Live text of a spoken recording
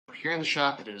here in the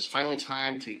shop. It is finally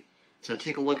time to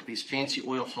take a look at these fancy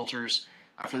oil filters.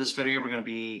 For this video, we're going to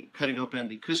be cutting open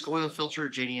the Cusco oil filter,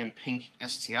 JDM pink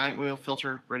STI oil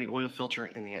filter, GReddy oil filter,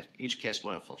 and the HKS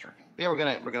oil filter. Yeah, we're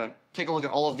gonna take a look at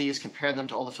all of these, compare them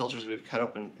to all the filters we've cut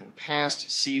open in the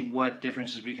past, see what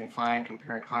differences we can find,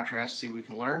 compare and contrast, see what we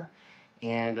can learn,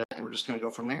 and we're just gonna go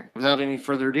from there. Without any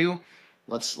further ado,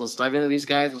 let's dive into these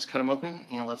guys. Let's cut them open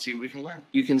and let's see what we can learn.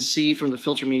 You can see from the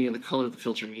filter media, the color of the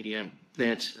filter media,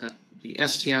 that the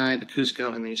STI, the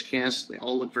Cusco, and the HKS, they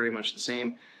all look very much the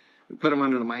same. We put them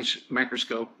under the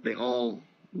microscope. They all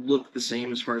look the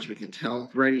same as far as we can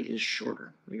tell. GReddy is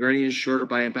shorter. The GReddy is shorter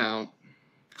by about,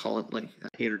 call it like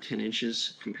 8 or 10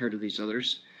 inches compared to these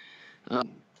others.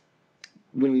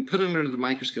 When we put them under the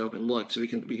microscope and look, so we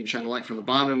can shine a light from the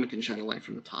bottom, we can shine a light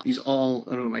from the top. These all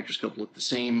under the microscope look the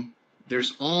same.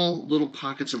 There's all little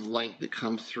pockets of light that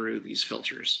come through these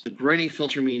filters. The GReddy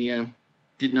filter media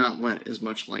did not let as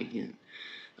much light in.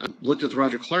 Looked at the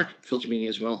Roger Clark filter media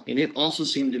as well, and it also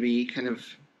seemed to be kind of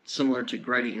similar to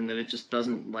GReddy in that it just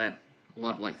doesn't let a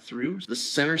lot of light through. The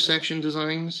center section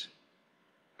designs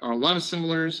are a lot of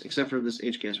similars, except for this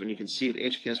HKS one. You can see the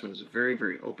HKS one is very,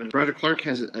 very open. Roger Clark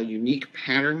has a unique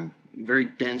pattern, very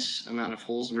dense amount of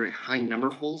holes, very high number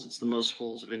of holes. It's the most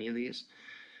holes of any of these,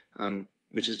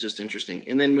 which is just interesting.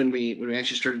 And then when we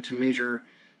actually started to measure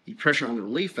the pressure on the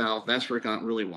relief valve, that's where it got really